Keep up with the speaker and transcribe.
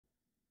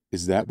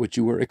Is that what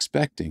you were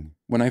expecting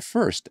when I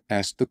first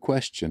asked the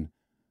question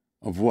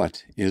of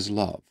what is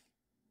love?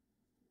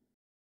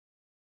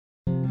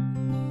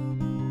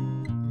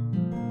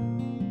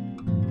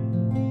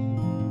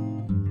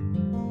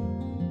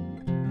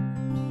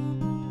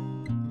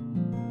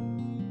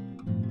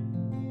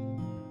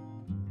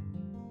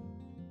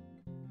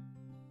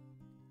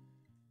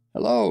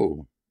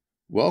 Hello.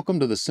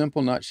 Welcome to the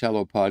Simple Not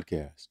Shallow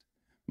podcast.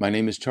 My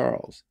name is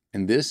Charles,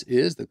 and this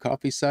is the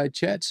Coffee Side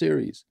Chat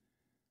series,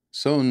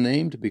 so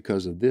named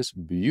because of this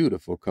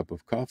beautiful cup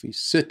of coffee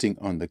sitting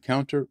on the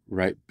counter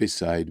right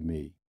beside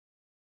me.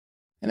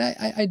 And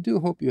I do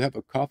hope you have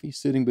a coffee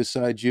sitting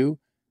beside you.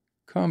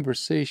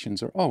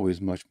 Conversations are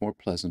always much more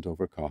pleasant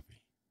over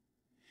coffee.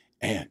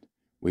 And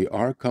we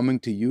are coming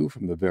to you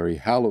from the very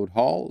hallowed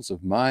halls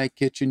of my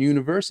kitchen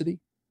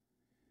university.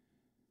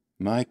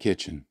 My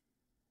kitchen.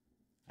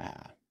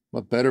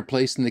 What better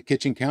place than the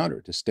kitchen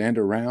counter to stand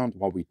around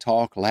while we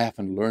talk, laugh,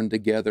 and learn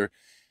together,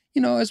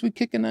 as we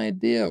kick an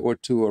idea or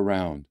two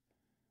around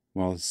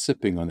while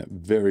sipping on that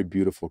very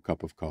beautiful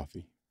cup of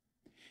coffee.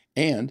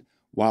 And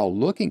while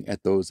looking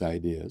at those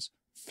ideas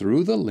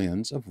through the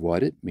lens of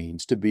what it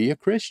means to be a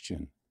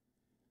Christian.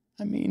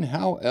 I mean,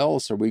 how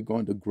else are we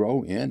going to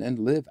grow in and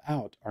live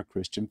out our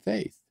Christian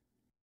faith?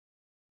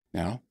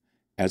 Now,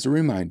 as a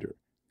reminder,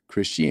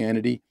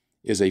 Christianity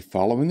is a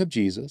following of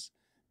Jesus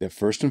that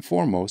first and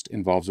foremost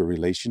involves a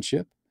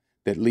relationship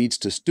that leads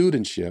to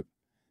studentship,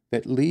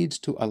 that leads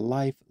to a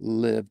life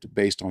lived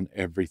based on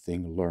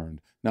everything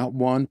learned, not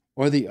one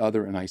or the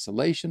other in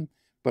isolation,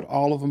 but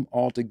all of them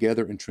all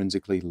together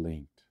intrinsically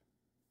linked.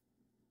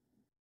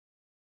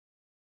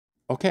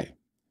 Okay,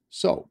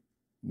 so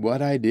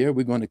what idea are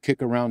we going to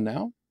kick around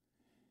now?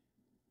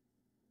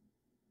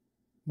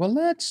 Well,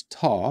 let's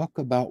talk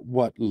about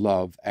what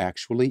love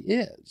actually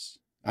is.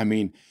 I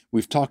mean,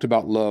 we've talked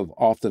about love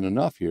often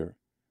enough here.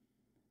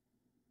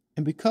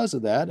 And because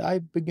of that, I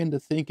begin to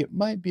think it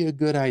might be a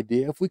good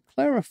idea if we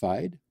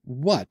clarified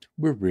what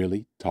we're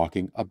really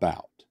talking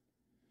about.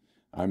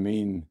 I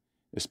mean,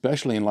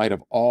 especially in light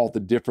of all the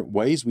different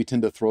ways we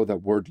tend to throw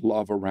that word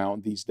love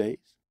around these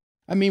days.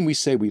 I mean, we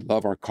say we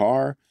love our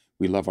car,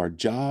 we love our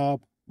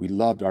job, we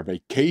loved our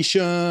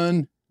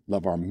vacation,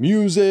 love our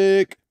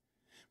music,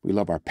 we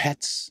love our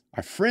pets,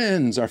 our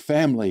friends, our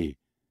family,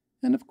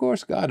 and of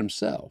course, God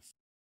Himself.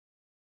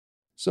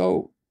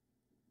 So,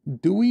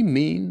 do we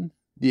mean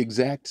the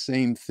exact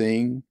same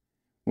thing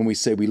when we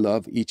say we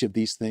love each of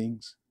these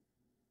things?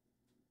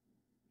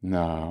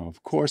 No,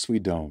 of course we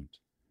don't.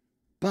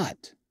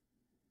 But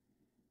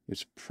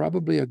it's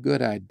probably a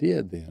good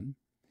idea then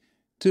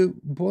to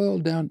boil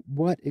down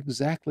what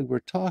exactly we're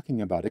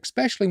talking about,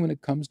 especially when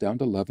it comes down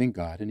to loving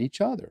God and each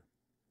other.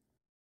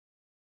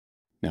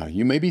 Now,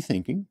 you may be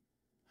thinking,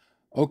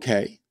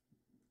 okay,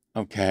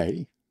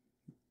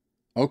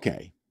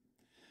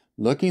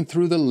 looking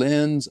through the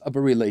lens of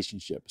a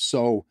relationship.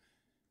 So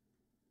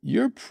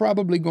you're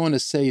probably going to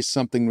say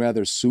something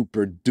rather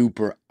super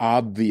duper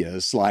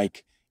obvious,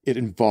 like it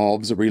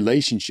involves a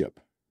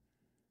relationship.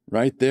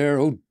 Right there,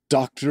 oh,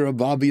 doctor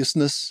of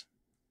obviousness.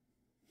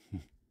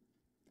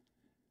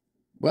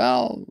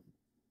 Well,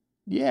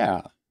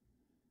 yeah,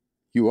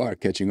 you are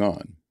catching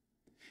on.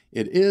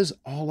 It is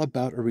all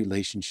about a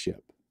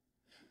relationship.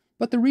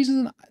 But the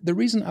reason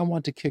I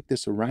want to kick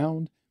this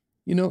around,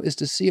 is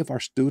to see if our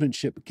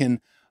studentship can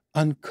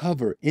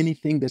uncover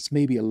anything that's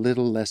maybe a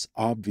little less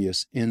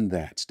obvious in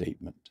that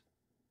statement.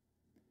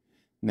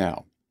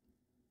 Now,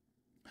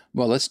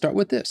 well, let's start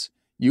with this.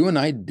 You and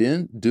I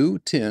do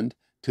tend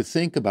to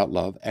think about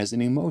love as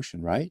an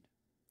emotion, right?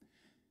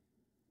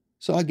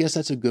 So I guess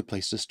that's a good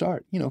place to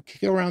start.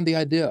 Kick around the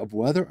idea of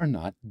whether or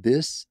not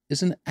this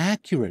is an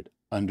accurate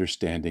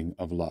understanding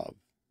of love.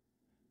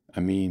 I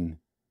mean,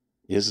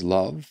 is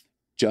love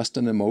just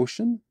an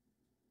emotion?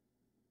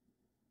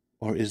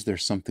 Or is there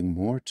something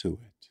more to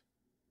it?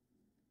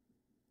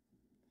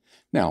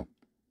 Now,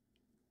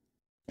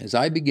 as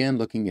I began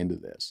looking into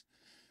this,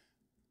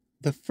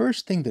 the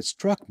first thing that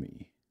struck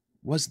me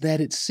was that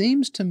it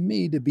seems to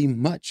me to be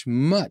much,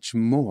 much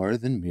more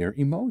than mere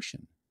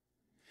emotion.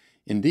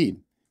 Indeed,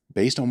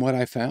 based on what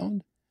I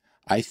found,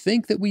 I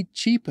think that we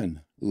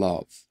cheapen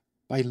love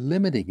by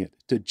limiting it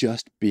to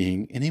just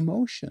being an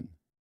emotion.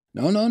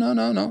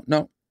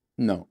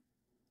 No.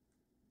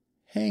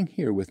 Hang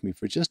here with me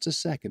for just a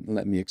second and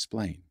let me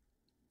explain.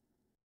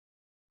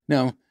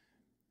 Now,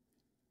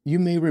 you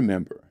may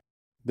remember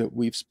that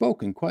we've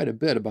spoken quite a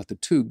bit about the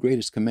two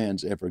greatest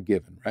commands ever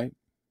given, right?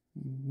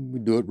 We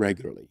do it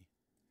regularly.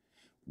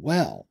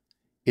 Well,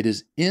 it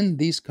is in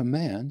these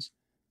commands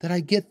that I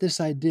get this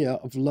idea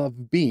of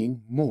love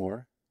being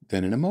more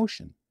than an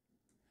emotion.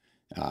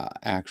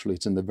 Actually,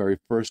 it's in the very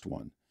first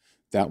one.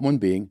 That one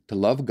being to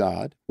love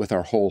God with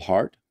our whole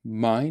heart,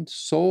 mind,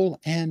 soul,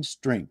 and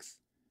strength.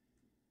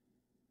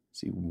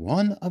 See,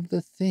 one of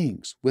the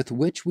things with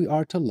which we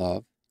are to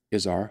love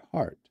is our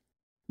heart,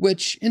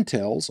 which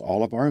entails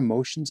all of our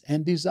emotions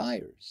and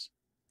desires.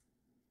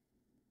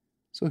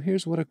 So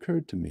here's what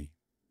occurred to me.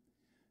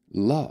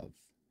 Love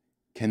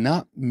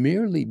cannot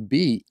merely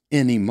be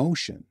an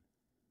emotion.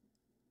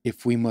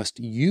 if we must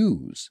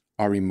use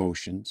our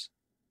emotions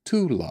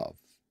to love.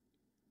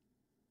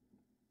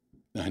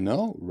 I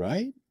know,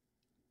 right?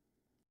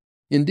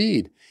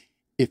 Indeed,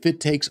 if it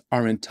takes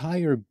our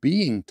entire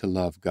being to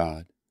love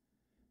God,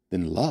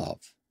 then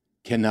love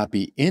cannot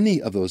be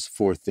any of those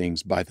four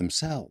things by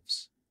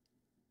themselves.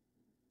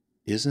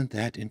 Isn't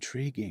that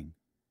intriguing?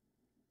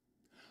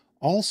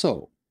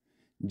 Also,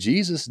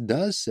 Jesus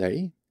does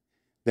say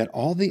that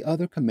all the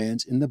other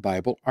commands in the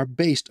Bible are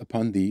based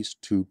upon these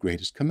two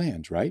greatest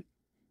commands, right?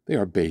 They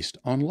are based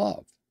on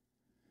love.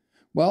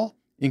 Well,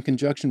 in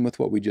conjunction with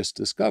what we just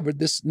discovered,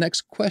 this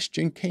next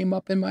question came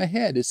up in my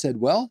head. It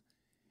said, well,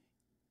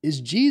 is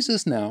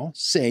Jesus now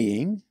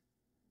saying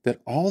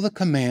that all the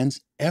commands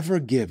ever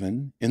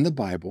given in the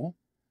Bible,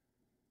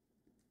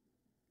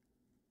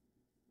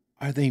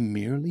 are they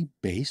merely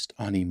based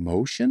on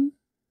emotion?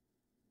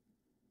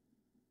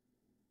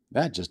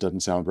 That just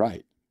doesn't sound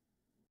right.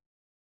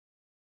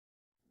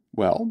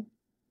 Well,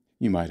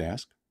 you might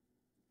ask,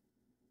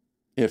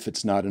 if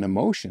it's not an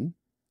emotion,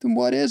 then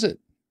what is it?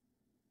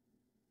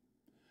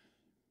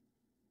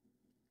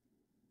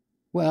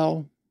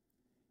 Well,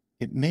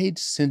 it made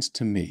sense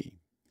to me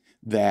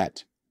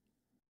that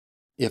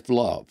if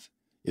love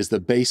is the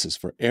basis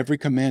for every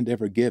command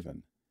ever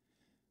given,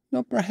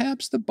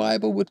 perhaps the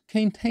Bible would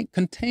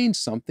contain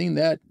something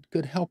that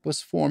could help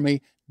us form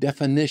a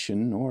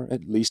definition or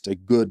at least a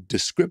good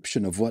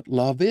description of what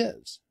love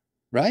is,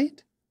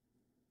 right?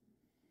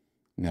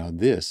 Now,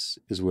 this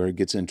is where it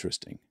gets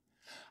interesting.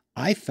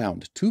 I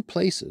found two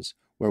places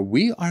where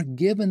we are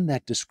given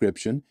that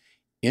description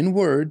in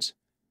words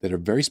that are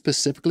very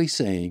specifically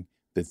saying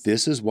that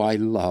this is why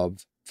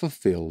love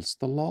fulfills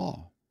the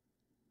law.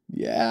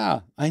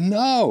 Yeah, I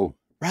know,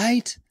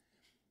 right?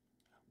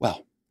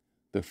 Well,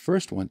 the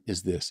first one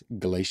is this,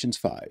 Galatians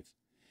 5.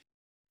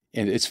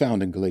 And it's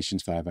found in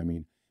Galatians 5,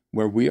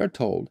 where we are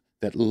told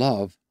that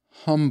love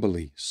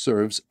humbly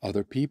serves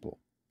other people.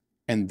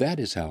 And that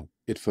is how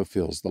it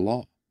fulfills the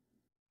law.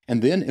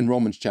 And then in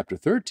Romans chapter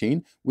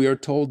 13, we are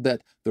told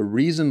that the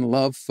reason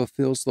love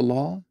fulfills the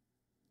law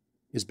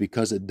is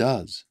because it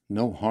does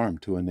no harm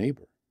to a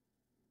neighbor.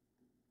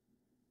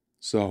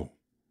 So,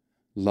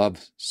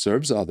 love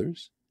serves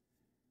others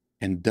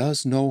and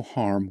does no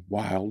harm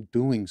while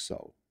doing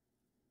so.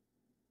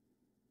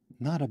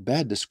 Not a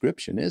bad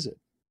description, is it?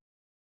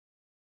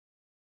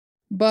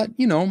 But,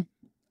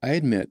 I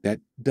admit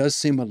that does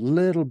seem a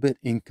little bit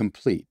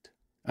incomplete.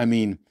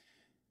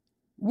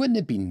 Wouldn't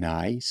it be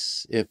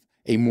nice if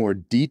a more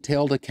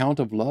detailed account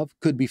of love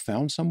could be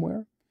found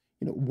somewhere?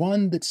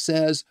 One that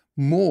says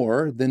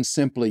more than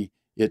simply,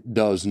 it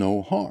does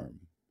no harm.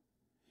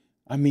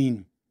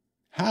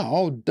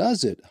 How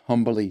does it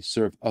humbly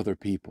serve other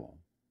people?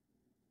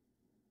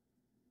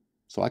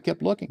 So I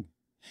kept looking,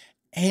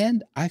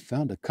 and I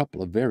found a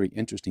couple of very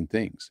interesting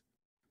things.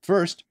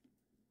 First,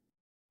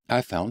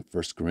 I found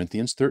 1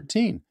 Corinthians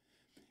 13.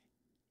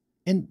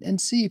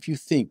 And see if you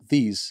think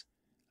these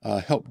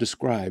help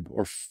describe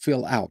or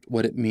fill out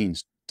what it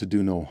means to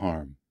do no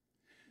harm.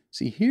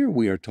 See, here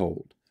we are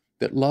told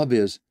that love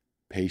is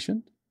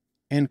patient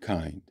and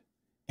kind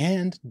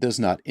and does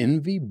not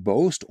envy,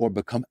 boast, or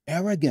become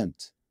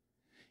arrogant.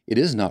 It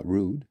is not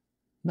rude,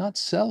 not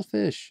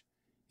selfish.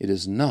 It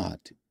is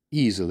not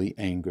easily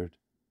angered.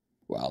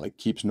 While it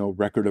keeps no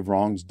record of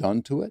wrongs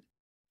done to it,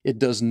 it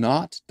does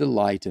not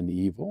delight in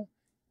evil.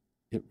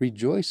 It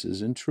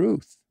rejoices in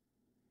truth.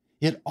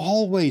 It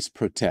always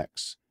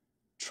protects,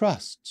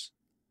 trusts,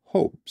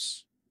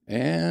 hopes,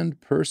 and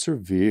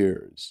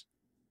perseveres.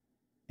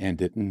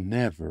 And it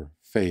never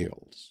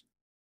fails.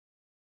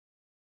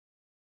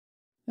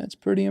 That's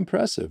pretty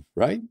impressive,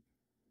 right?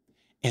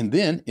 And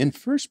then in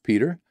 1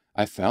 Peter,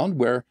 I found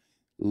where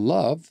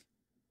love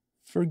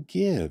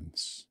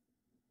forgives.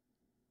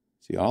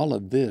 See, all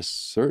of this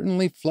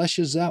certainly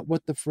fleshes out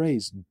what the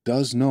phrase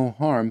does no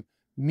harm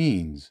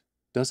means,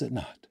 does it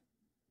not?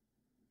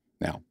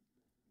 Now,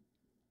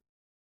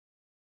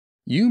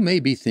 you may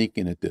be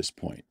thinking at this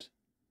point,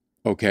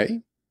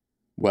 okay,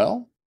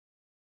 well,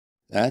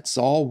 that's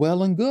all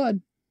well and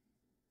good,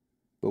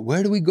 but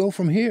where do we go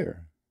from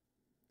here?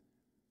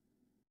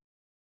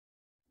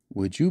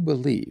 Would you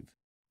believe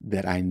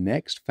that I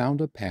next found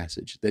a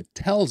passage that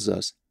tells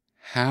us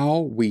how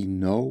we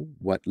know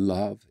what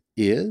love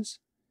is?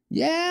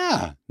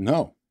 Yeah,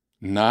 no,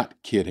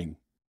 not kidding.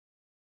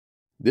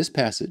 This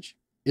passage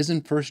is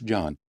in 1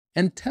 John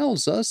and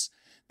tells us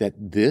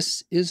that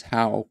this is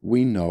how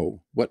we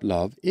know what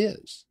love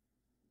is.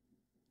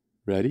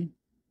 Ready?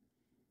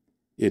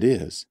 It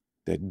is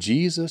that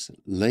Jesus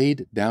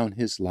laid down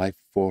his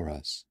life for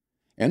us,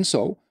 and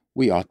so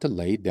we ought to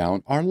lay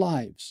down our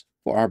lives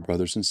for our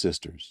brothers and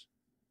sisters.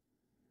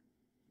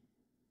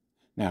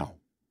 Now,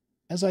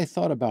 as I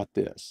thought about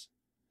this,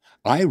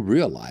 I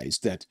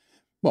realized that,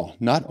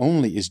 not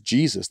only is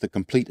Jesus the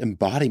complete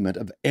embodiment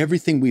of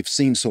everything we've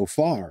seen so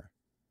far,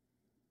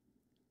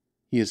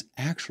 he is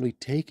actually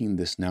taking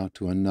this now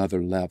to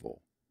another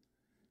level.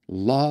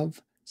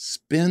 Love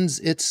spends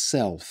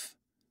itself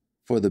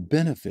for the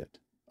benefit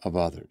of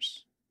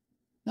others.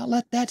 Now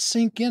let that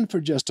sink in for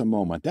just a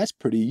moment. That's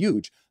pretty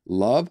huge.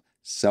 Love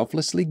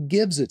selflessly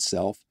gives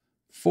itself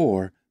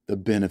for the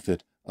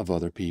benefit of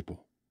other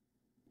people.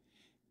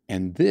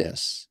 And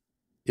this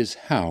is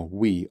how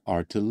we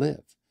are to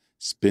live,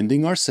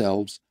 spending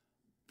ourselves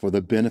for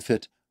the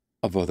benefit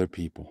of other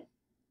people.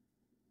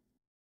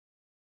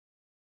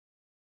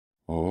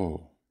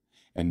 Oh,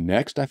 and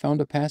next I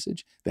found a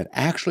passage that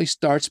actually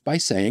starts by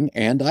saying,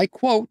 and I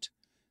quote,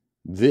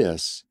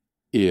 "This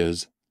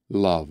is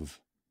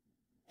love."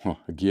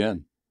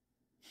 Again,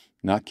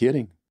 not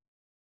kidding.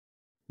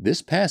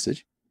 This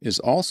passage is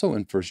also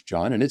in 1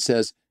 John, and it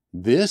says,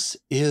 "This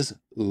is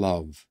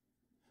love,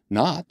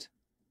 not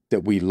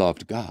that we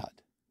loved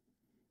God,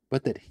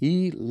 but that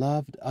He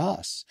loved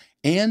us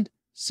and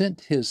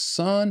sent His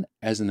Son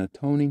as an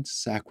atoning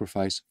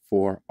sacrifice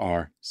for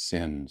our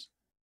sins."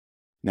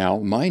 Now,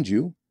 mind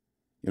you,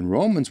 in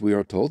Romans we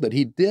are told that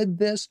He did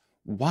this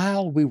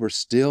while we were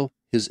still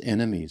His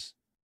enemies,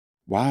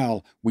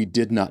 while we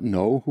did not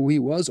know who He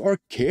was or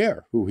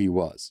care who He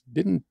was,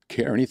 didn't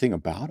care anything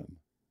about Him.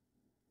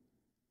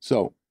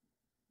 So,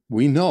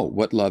 we know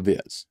what love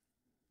is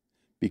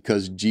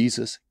because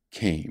Jesus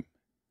came.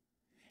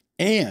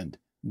 And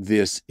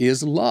this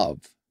is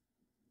love,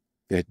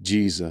 that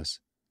Jesus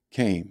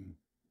came,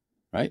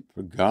 right?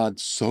 For God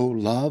so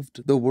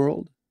loved the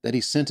world that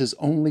He sent His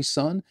only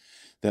Son,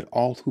 that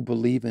all who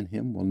believe in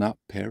Him will not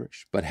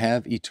perish, but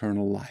have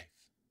eternal life,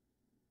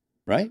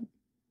 right?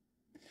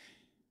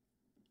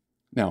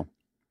 Now,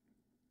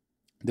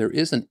 there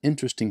is an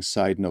interesting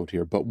side note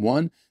here, but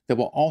one that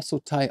will also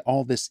tie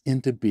all this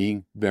into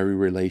being very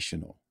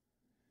relational.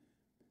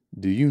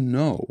 Do you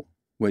know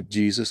what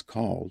Jesus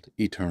called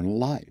eternal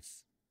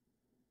life?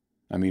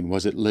 I mean,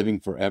 was it living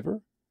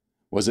forever?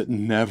 Was it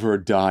never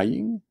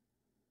dying?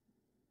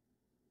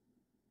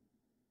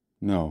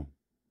 No.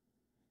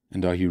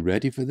 And are you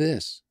ready for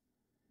this?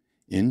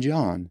 In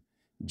John,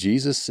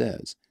 Jesus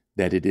says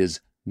that it is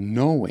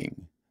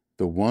knowing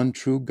the one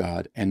true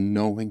God and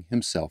knowing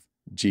Himself,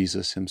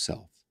 Jesus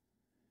Himself.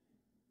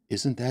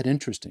 Isn't that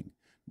interesting?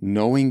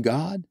 Knowing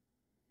God,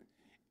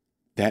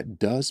 that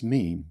does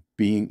mean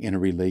being in a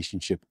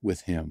relationship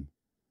with Him.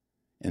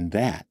 And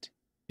that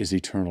is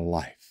eternal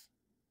life.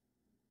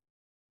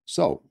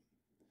 So,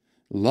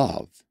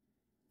 love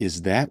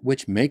is that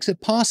which makes it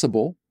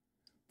possible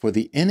for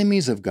the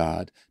enemies of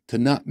God to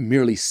not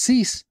merely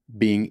cease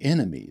being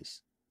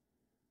enemies,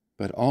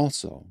 but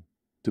also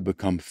to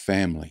become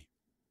family,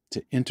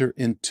 to enter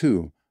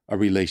into a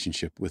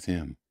relationship with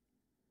Him.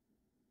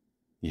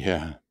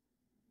 Yeah,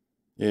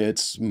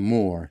 it's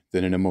more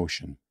than an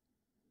emotion.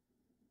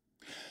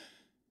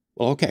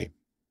 Well, okay,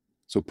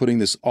 so putting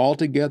this all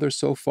together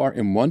so far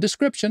in one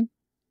description,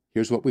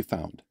 here's what we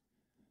found.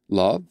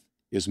 Love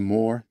is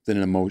more than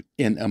an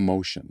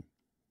emotion.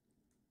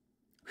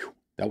 Whew,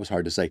 that was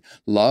hard to say.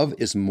 Love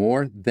is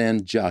more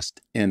than just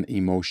an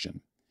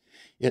emotion.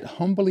 It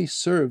humbly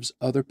serves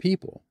other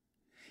people,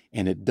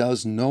 and it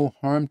does no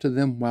harm to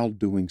them while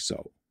doing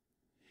so.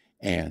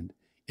 And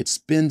it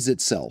spends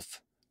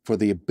itself for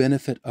the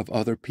benefit of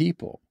other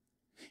people.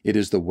 It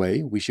is the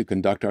way we should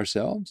conduct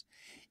ourselves.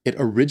 It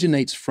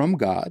originates from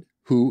God,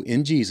 who,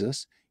 in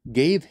Jesus,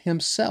 gave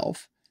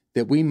Himself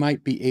that we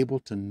might be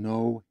able to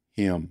know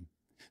Him,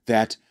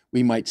 that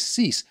we might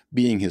cease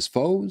being His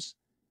foes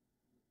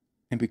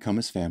and become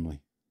His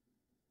family.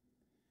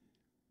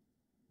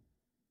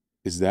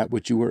 Is that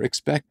what you were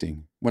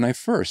expecting when I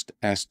first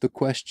asked the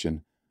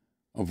question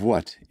of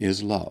what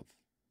is love?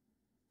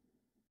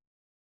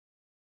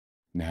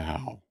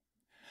 Now,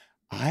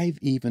 I've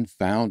even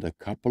found a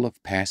couple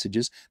of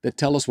passages that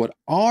tell us what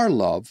our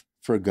love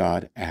for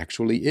God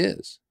actually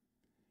is.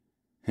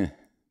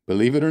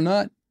 Believe it or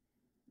not,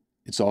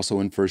 it's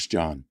also in 1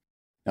 John.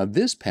 Now,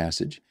 this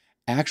passage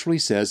actually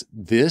says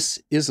this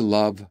is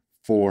love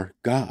for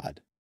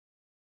God.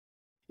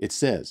 It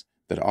says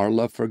that our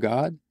love for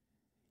God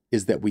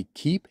is that we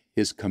keep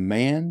His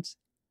commands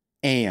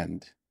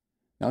and.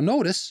 Now,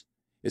 notice,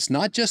 it's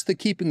not just the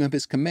keeping of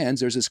His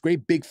commands. There's this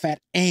great big fat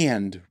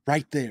and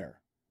right there.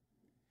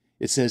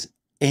 It says,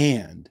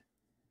 and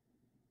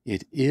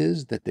it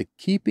is that the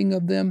keeping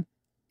of them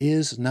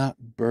is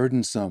not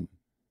burdensome.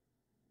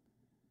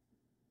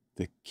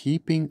 The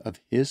keeping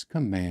of His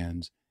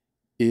commands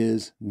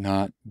is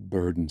not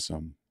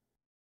burdensome.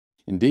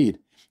 Indeed,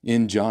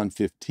 in John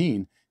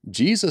 15,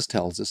 Jesus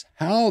tells us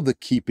how the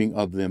keeping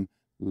of them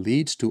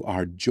leads to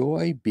our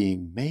joy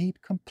being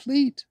made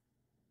complete.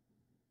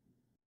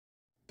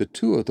 The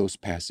two of those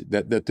passages,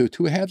 the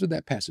two halves of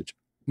that passage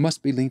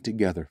must be linked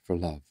together for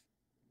love.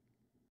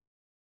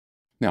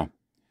 Now,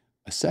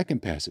 a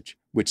second passage,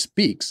 which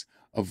speaks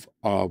of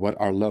what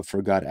our love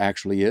for God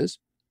actually is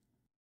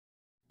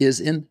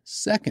in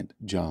 2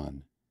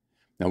 John.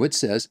 Now, it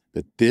says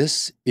that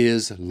this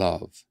is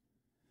love,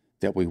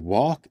 that we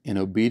walk in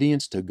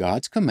obedience to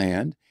God's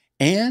command,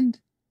 and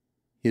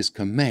His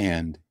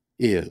command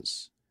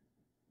is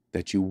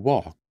that you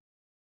walk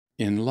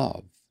in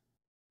love,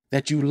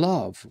 that you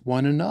love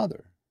one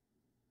another.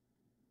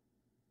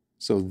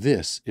 So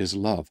this is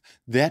love,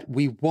 that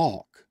we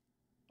walk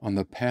on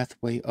the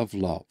pathway of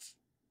love.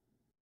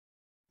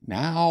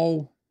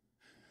 Now,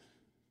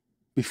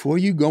 before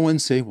you go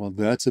and say, well,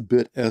 that's a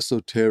bit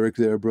esoteric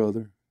there,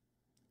 brother,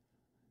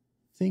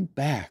 think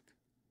back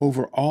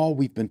over all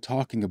we've been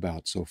talking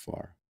about so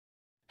far.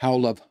 How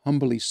love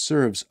humbly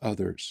serves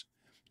others,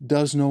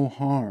 does no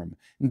harm,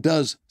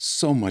 does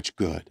so much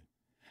good.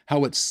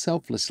 How it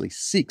selflessly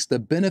seeks the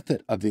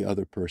benefit of the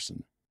other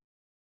person.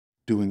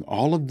 Doing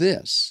all of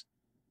this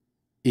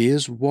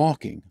is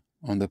walking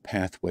on the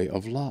pathway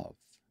of love.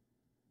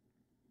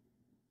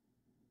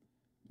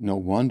 No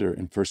wonder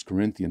in 1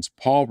 Corinthians,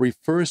 Paul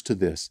refers to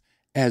this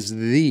as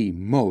the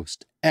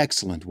most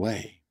excellent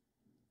way.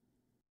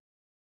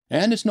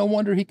 And it's no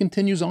wonder he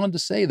continues on to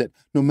say that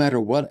no matter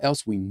what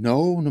else we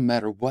know, no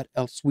matter what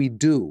else we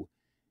do,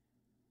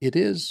 it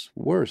is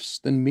worse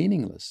than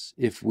meaningless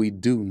if we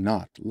do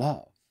not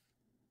love.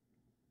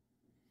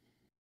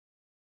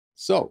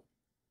 So,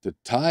 to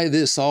tie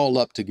this all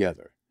up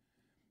together,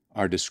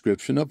 our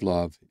description of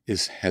love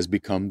has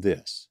become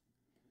this.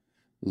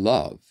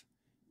 Love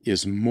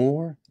is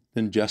more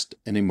than just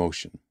an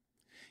emotion.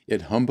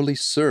 It humbly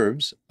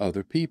serves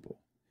other people.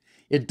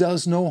 It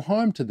does no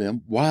harm to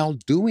them while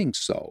doing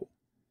so.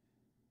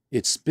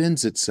 It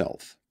spends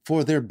itself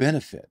for their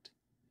benefit.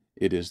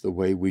 It is the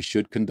way we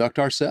should conduct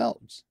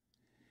ourselves.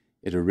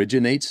 It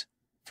originates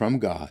from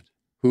God,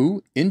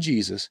 who, in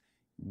Jesus,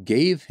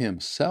 gave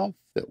himself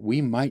that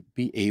we might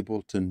be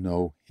able to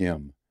know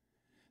him,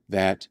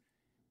 that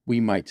we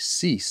might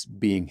cease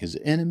being his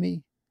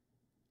enemy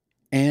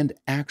and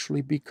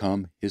actually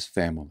become his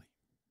family.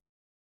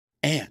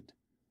 And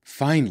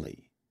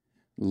finally,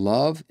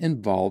 love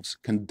involves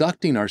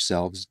conducting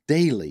ourselves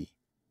daily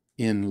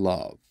in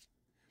love,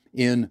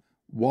 in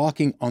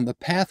walking on the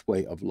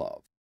pathway of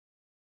love.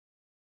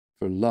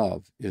 For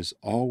love is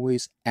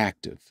always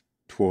active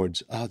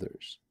towards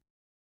others.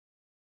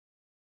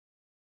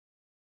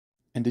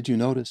 And did you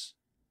notice?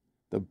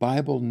 The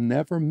Bible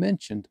never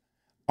mentioned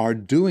our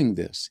doing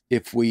this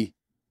if we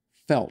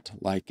felt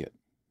like it.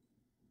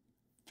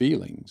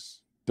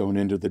 Feelings don't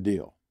enter the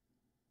deal.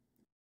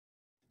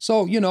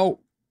 So,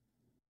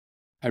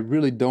 I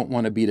really don't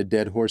want to beat a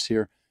dead horse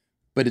here,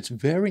 but it's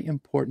very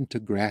important to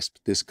grasp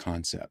this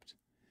concept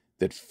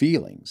that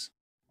feelings,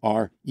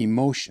 our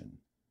emotion,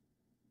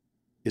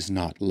 is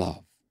not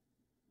love.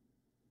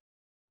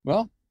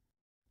 Well,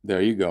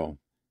 there you go.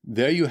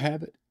 There you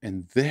have it,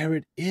 and there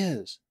it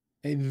is.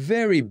 A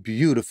very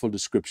beautiful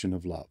description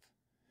of love.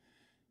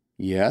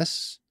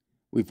 Yes,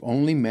 we've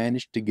only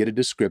managed to get a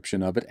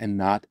description of it and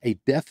not a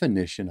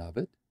definition of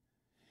it.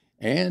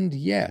 And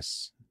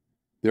yes,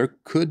 there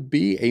could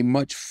be a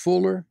much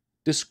fuller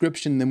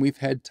description than we've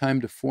had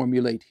time to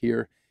formulate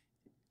here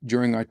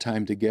during our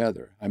time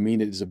together. I mean,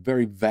 it is a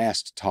very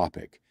vast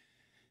topic,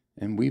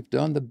 and we've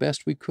done the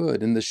best we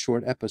could in this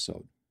short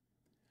episode.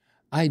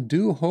 I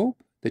do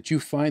hope that you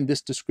find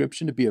this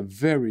description to be a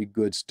very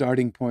good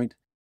starting point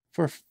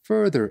for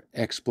further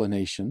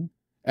exploration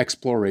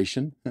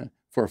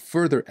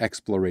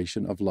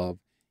of love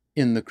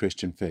in the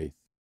Christian faith,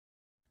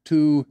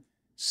 to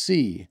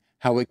see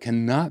how it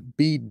cannot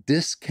be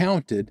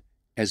discounted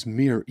as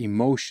mere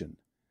emotion,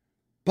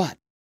 but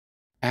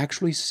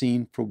actually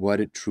seen for what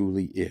it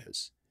truly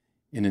is,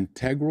 an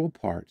integral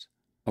part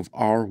of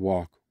our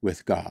walk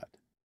with God.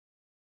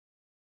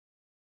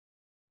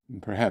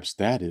 And perhaps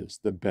that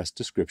is the best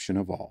description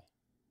of all.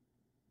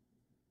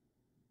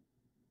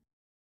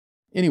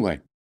 Anyway,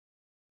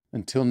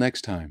 until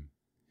next time,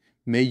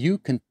 may you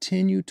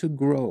continue to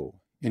grow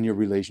in your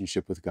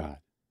relationship with God,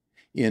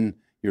 in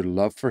your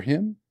love for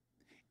him,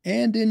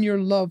 and in your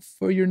love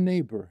for your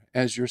neighbor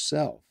as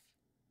yourself.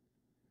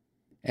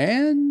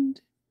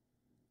 And,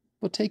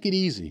 well, take it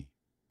easy.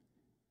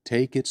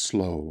 Take it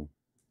slow.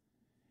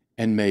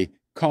 And may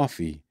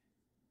coffee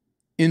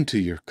into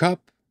your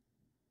cup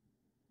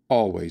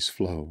always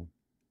flow.